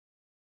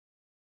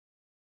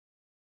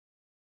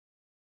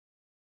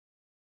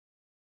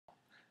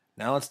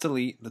Now let's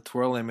delete the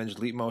Twirl Image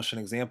Leap Motion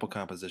example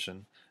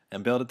composition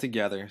and build it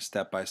together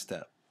step by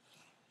step.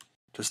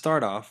 To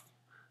start off,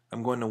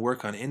 I'm going to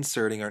work on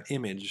inserting our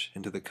image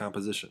into the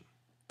composition.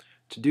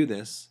 To do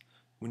this,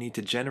 we need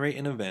to generate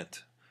an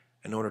event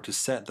in order to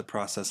set the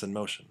process in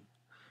motion.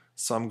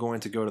 So I'm going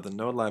to go to the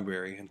node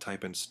library and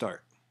type in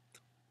start.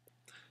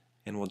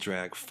 And we'll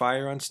drag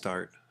fire on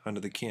start under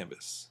the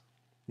canvas.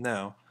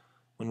 Now,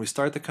 when we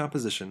start the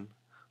composition,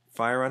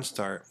 fire on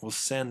start will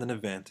send an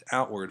event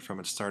outward from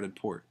its started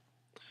port,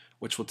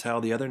 which will tell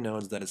the other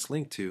nodes that it's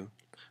linked to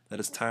that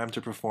it's time to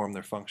perform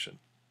their function.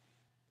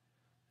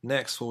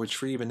 Next, we'll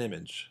retrieve an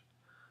image.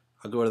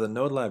 I'll go to the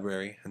node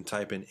library and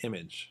type in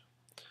image.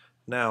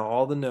 Now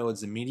all the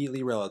nodes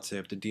immediately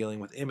relative to dealing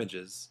with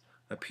images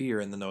appear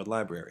in the node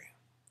library.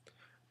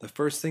 The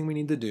first thing we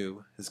need to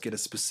do is get a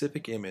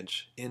specific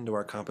image into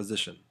our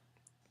composition.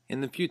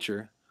 In the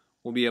future,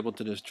 we'll be able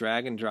to just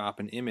drag and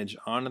drop an image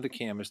onto the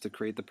canvas to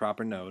create the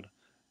proper node,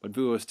 but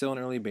Vuo is still in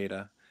early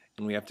beta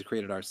and we have to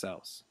create it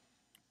ourselves.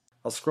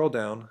 I'll scroll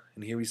down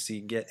and here we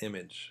see Get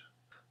Image.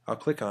 I'll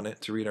click on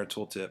it to read our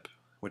tooltip,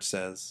 which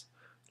says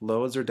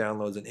loads or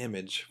downloads an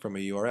image from a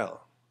URL.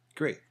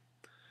 Great.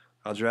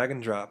 I'll drag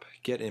and drop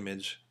Get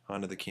Image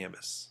onto the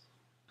canvas.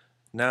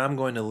 Now I'm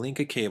going to link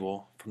a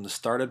cable from the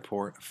started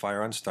port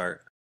fire on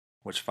start,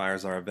 which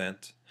fires our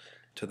event,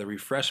 to the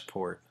refresh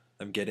port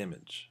of Get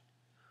Image.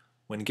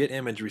 When Get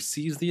Image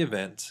receives the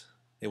event,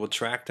 it will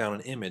track down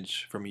an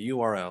image from a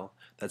URL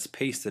that's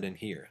pasted in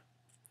here,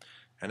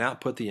 and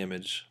output the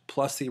image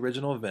plus the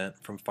original event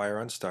from fire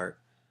on start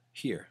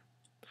here.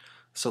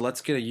 So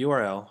let's get a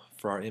URL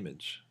for our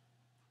image.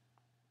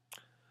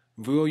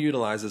 Vuo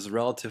utilizes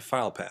relative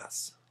file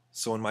paths,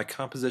 so when my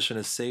composition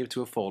is saved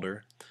to a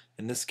folder,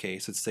 in this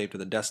case it's saved to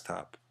the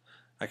desktop,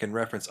 I can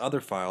reference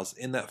other files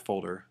in that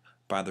folder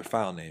by their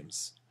file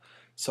names.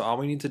 So all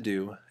we need to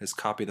do is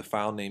copy the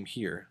file name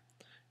here,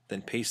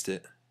 then paste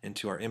it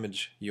into our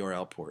image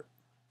URL port.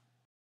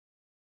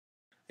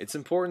 It's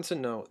important to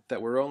note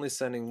that we're only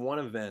sending one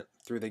event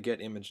through the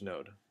Get Image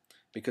node,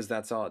 because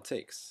that's all it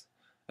takes.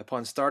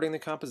 Upon starting the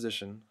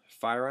composition,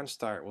 fire on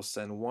start will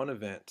send one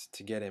event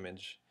to Get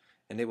Image,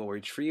 and it will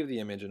retrieve the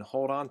image and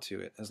hold on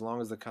to it as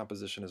long as the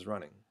composition is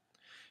running.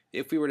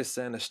 If we were to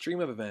send a stream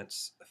of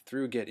events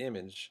through Get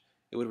Image,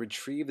 it would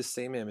retrieve the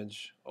same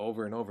image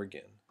over and over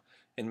again,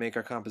 and make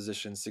our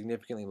composition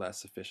significantly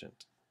less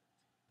efficient.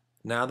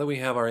 Now that we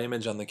have our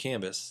image on the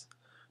canvas,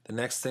 the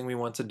next thing we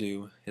want to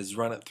do is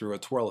run it through a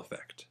twirl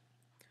effect.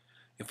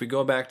 If we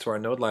go back to our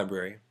node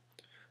library,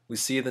 we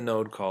see the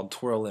node called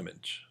Twirl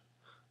Image.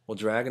 We'll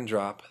drag and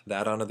drop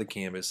that onto the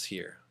canvas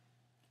here.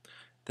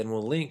 Then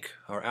we'll link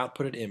our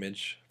outputted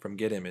image from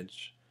Get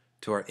Image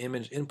to our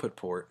image input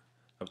port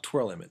of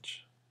Twirl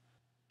Image.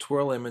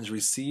 Twirl Image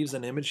receives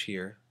an image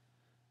here,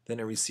 then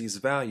it receives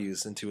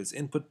values into its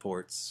input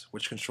ports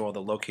which control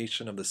the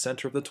location of the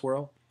center of the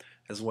twirl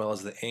as well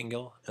as the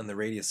angle and the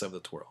radius of the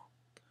twirl.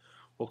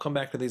 We'll come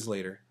back to these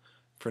later.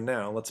 For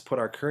now, let's put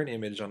our current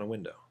image on a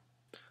window.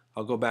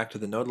 I'll go back to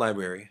the node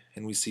library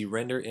and we see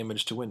Render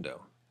Image to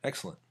Window.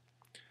 Excellent.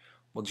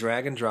 We'll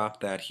drag and drop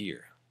that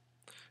here.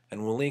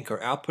 And we'll link our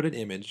outputted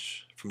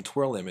image from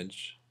Twirl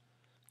Image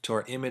to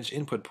our image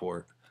input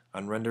port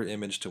on Render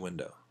Image to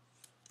Window.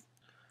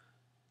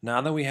 Now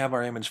that we have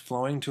our image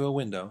flowing to a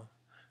window,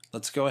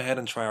 let's go ahead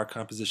and try our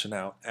composition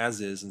out as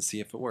is and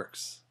see if it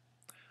works.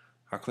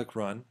 I'll click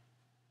Run,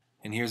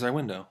 and here's our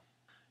window.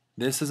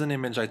 This is an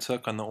image I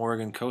took on the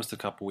Oregon coast a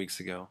couple weeks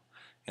ago,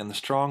 and the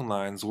strong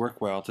lines work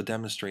well to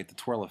demonstrate the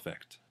twirl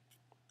effect.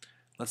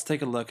 Let's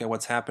take a look at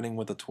what's happening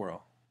with the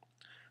twirl.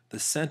 The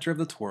center of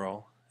the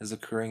twirl is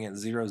occurring at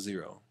 0,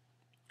 0,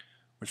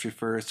 which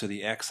refers to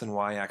the x and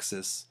y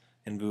axis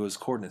in Vuo's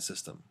coordinate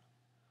system.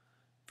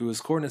 Vuo's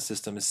coordinate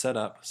system is set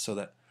up so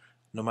that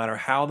no matter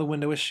how the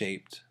window is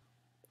shaped,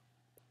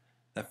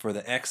 that for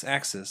the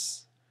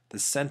x-axis, the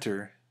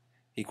center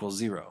equals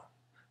 0,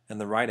 and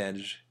the right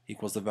edge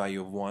equals the value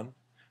of 1,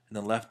 and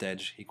the left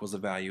edge equals the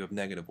value of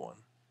 -1.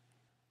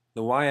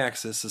 The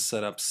y-axis is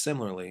set up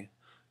similarly,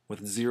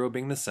 with 0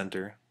 being the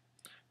center,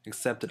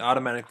 except it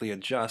automatically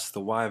adjusts the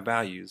y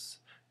values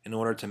in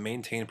order to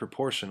maintain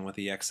proportion with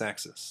the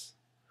x-axis.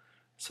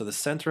 So the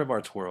center of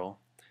our twirl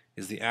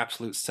is the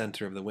absolute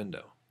center of the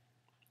window.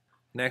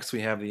 Next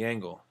we have the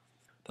angle.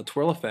 The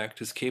twirl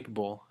effect is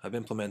capable of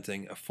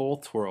implementing a full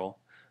twirl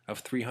of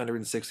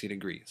 360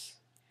 degrees,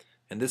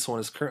 and this one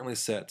is currently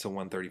set to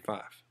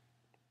 135.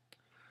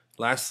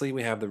 Lastly,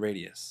 we have the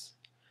radius.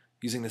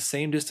 Using the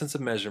same distance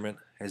of measurement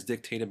as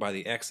dictated by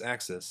the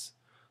x-axis,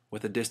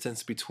 with the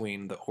distance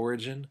between the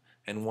origin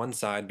and one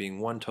side being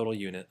one total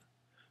unit,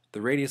 the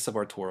radius of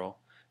our twirl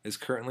is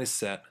currently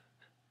set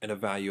at a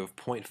value of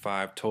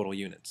 0.5 total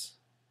units.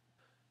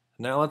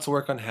 Now let's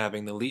work on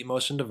having the Leap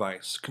Motion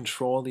device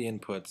control the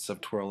inputs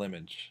of Twirl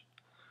Image.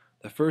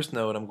 The first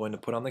node I'm going to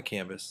put on the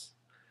canvas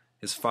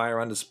is Fire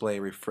on Display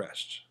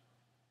Refreshed.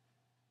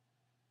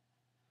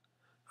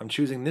 I'm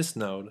choosing this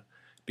node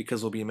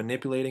because we'll be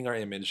manipulating our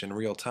image in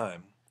real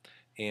time,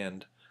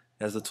 and,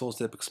 as the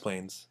tooltip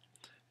explains,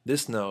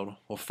 this node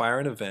will fire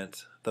an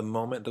event the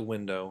moment the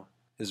window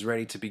is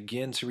ready to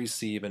begin to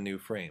receive a new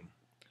frame,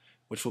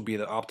 which will be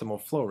the optimal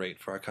flow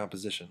rate for our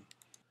composition.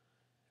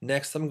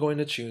 Next, I'm going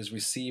to choose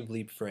Receive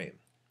Leap Frame.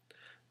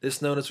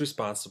 This node is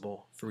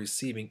responsible for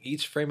receiving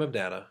each frame of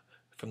data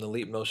from the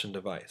Leap Motion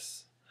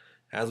device.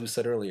 As we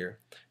said earlier,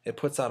 it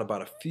puts out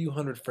about a few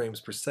hundred frames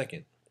per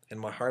second, and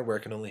my hardware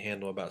can only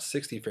handle about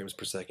 60 frames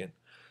per second,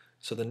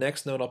 so the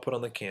next node I'll put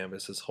on the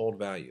canvas is Hold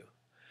Value.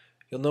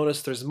 You'll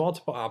notice there's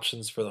multiple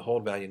options for the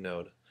Hold Value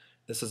node.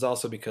 This is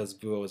also because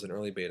Vuo is an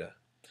early beta,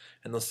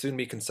 and they'll soon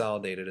be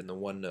consolidated into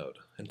one node.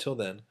 Until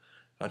then,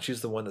 I'll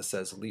choose the one that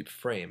says Leap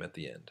Frame at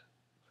the end.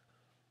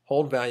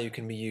 Hold value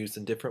can be used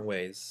in different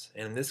ways,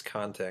 and in this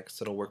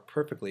context it'll work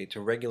perfectly to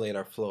regulate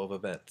our flow of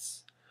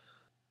events.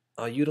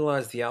 I'll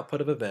utilize the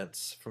output of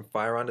events from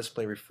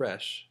FireOnDisplay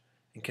Refresh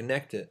and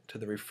connect it to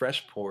the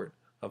refresh port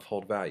of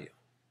Hold Value.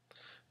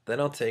 Then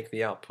I'll take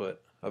the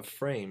output of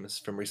frames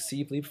from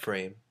Receive Leap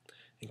Frame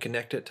and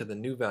connect it to the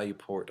new value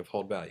port of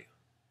Hold Value.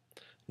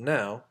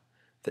 Now,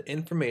 the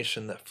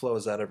information that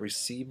flows out of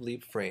Receive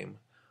Leap Frame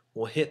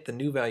will hit the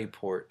new value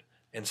port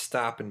and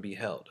stop and be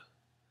held.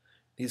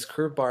 These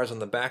curved bars on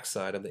the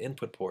backside of the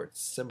input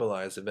ports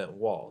symbolize event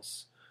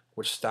walls,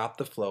 which stop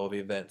the flow of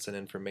events and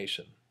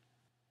information.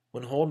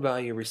 When Hold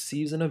Value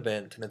receives an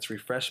event in its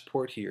refresh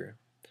port here,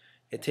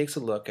 it takes a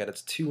look at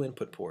its two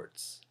input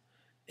ports.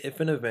 If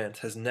an event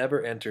has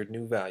never entered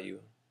new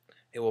value,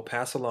 it will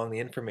pass along the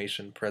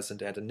information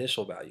present at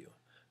initial value,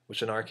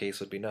 which in our case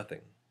would be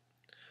nothing.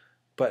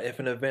 But if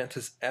an event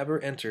has ever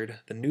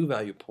entered the new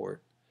value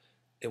port,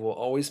 it will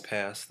always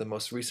pass the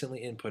most recently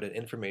inputted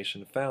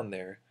information found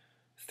there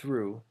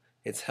through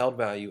its held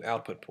value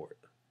output port.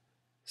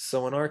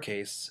 So in our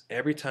case,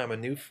 every time a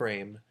new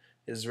frame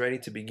is ready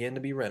to begin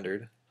to be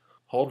rendered,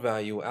 Hold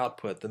Value will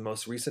output the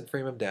most recent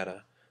frame of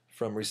data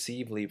from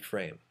Receive Leap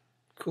Frame.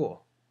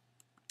 Cool.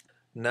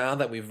 Now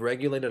that we've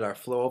regulated our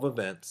flow of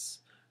events,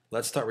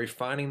 let's start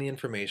refining the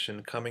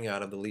information coming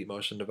out of the Leap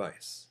Motion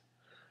device.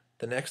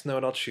 The next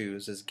node I'll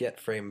choose is Get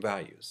Frame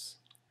Values.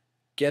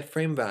 Get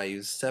Frame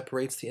Values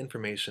separates the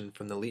information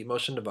from the Leap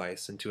Motion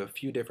device into a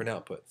few different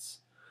outputs.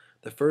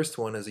 The first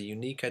one is a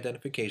unique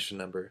identification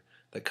number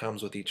that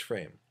comes with each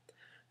frame.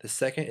 The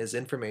second is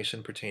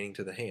information pertaining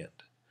to the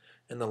hand.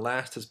 And the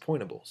last is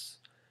pointables,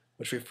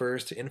 which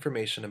refers to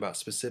information about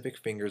specific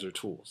fingers or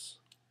tools.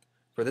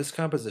 For this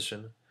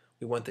composition,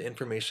 we want the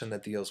information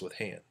that deals with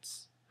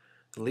hands.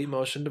 The Leap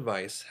Motion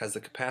device has the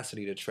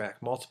capacity to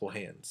track multiple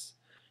hands,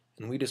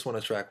 and we just want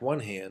to track one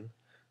hand,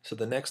 so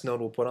the next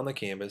node we'll put on the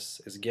canvas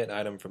is Get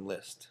Item from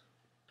List.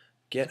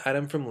 Get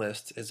Item from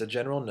List is a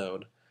general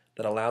node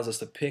that allows us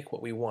to pick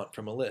what we want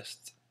from a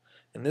list.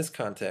 In this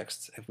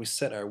context, if we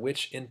set our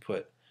which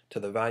input to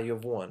the value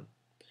of 1,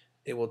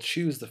 it will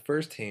choose the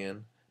first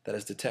hand that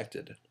is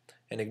detected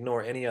and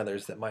ignore any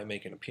others that might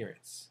make an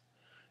appearance.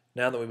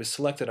 Now that we've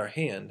selected our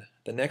hand,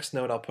 the next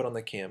node I'll put on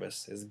the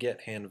canvas is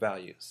Get Hand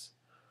Values.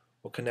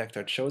 We'll connect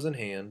our chosen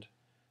hand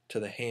to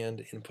the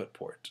hand input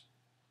port.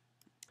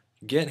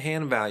 Get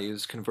Hand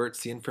Values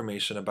converts the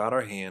information about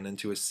our hand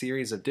into a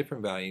series of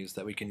different values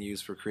that we can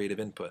use for creative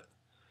input.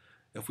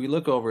 If we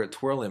look over at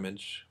Twirl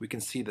Image, we can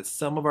see that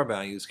some of our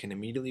values can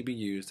immediately be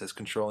used as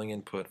controlling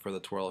input for the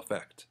twirl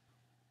effect.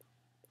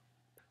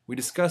 We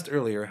discussed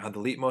earlier how the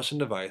Leap Motion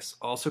device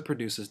also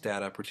produces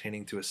data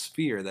pertaining to a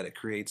sphere that it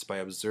creates by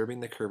observing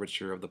the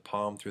curvature of the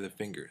palm through the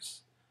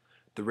fingers.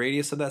 The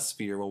radius of that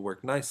sphere will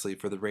work nicely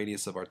for the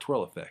radius of our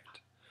twirl effect,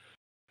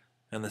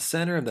 and the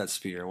center of that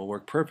sphere will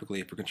work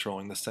perfectly for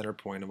controlling the center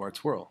point of our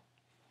twirl.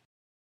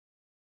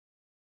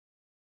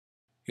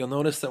 You'll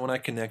notice that when I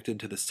connected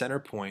to the center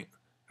point,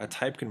 a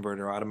type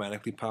converter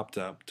automatically popped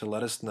up to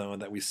let us know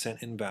that we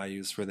sent in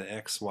values for the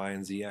X, Y,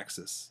 and Z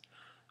axis.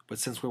 But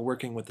since we're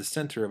working with the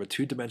center of a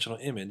two-dimensional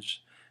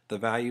image, the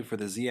value for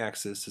the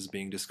Z-axis is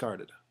being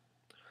discarded.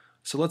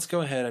 So let's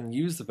go ahead and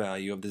use the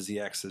value of the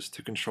Z-axis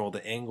to control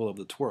the angle of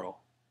the twirl.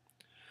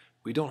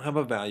 We don't have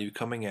a value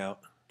coming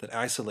out that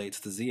isolates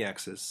the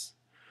Z-axis,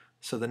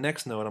 so the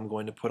next node I'm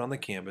going to put on the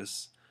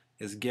canvas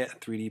is Get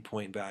 3D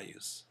Point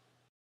Values.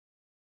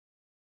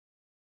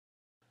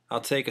 I'll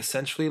take a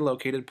centrally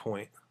located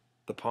point,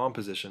 the palm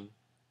position,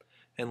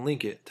 and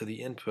link it to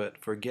the input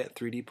for Get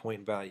 3D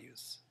Point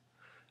Values.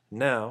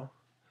 Now,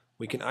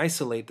 we can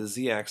isolate the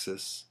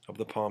Z-axis of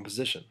the palm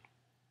position.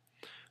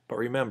 But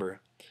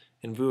remember,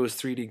 in Vuo's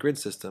 3D grid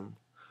system,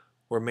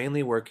 we're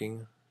mainly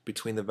working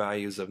between the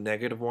values of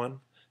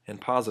 -1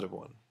 and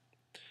 +1.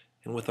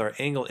 And with our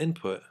angle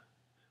input,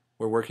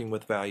 we're working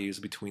with values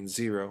between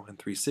 0 and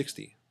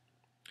 360.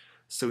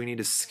 So we need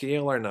to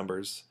scale our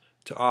numbers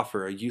to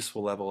offer a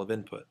useful level of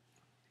input.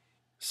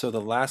 So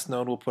the last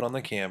node we'll put on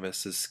the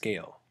canvas is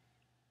Scale.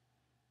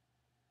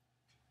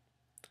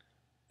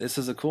 This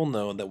is a cool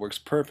node that works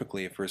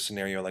perfectly for a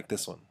scenario like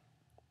this one.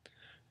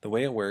 The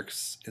way it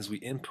works is we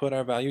input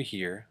our value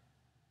here,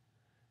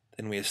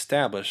 then we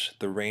establish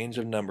the range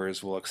of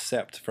numbers we'll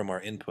accept from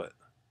our input.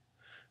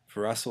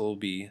 For us it will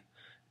be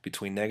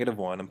between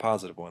 -1 and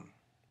 +1.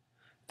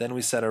 Then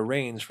we set a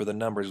range for the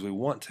numbers we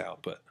want to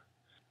output.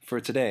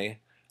 For today,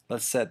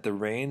 let's set the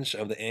range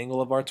of the angle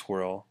of our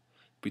twirl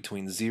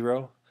between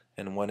 0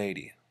 and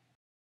 180.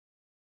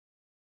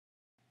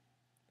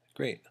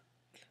 Great.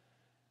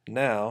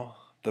 Now,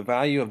 the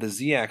value of the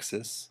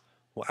z-axis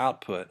will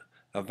output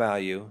a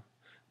value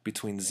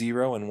between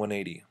 0 and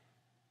 180,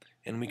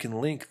 and we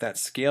can link that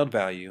scaled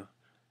value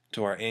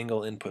to our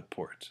angle input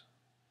port.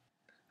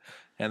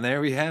 And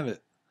there we have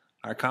it.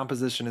 Our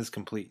composition is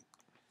complete.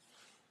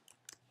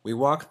 We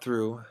walked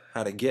through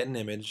how to get an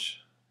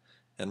image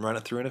and run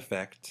it through an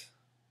effect,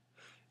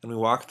 and we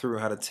walked through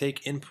how to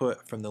take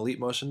input from the Leap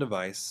Motion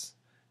device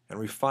and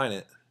refine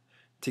it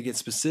to get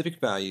specific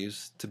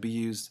values to be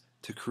used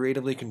to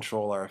creatively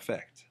control our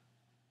effect.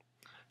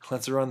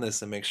 Let's run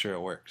this and make sure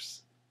it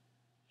works.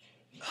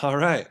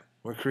 Alright,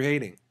 we're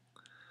creating.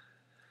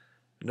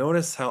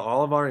 Notice how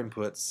all of our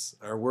inputs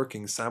are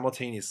working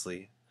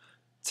simultaneously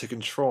to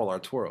control our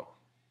twirl.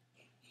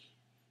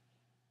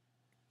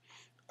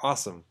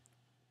 Awesome.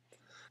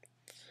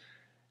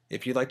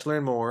 If you'd like to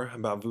learn more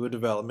about Vua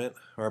development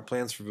or our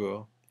plans for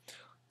Vua,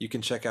 you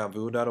can check out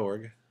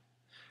vua.org,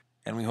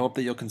 and we hope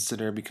that you'll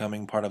consider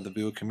becoming part of the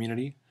Vua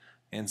community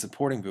and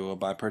supporting Vua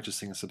by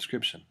purchasing a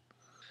subscription.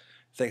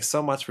 Thanks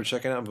so much for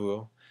checking out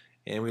Vua,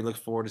 and we look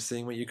forward to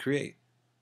seeing what you create.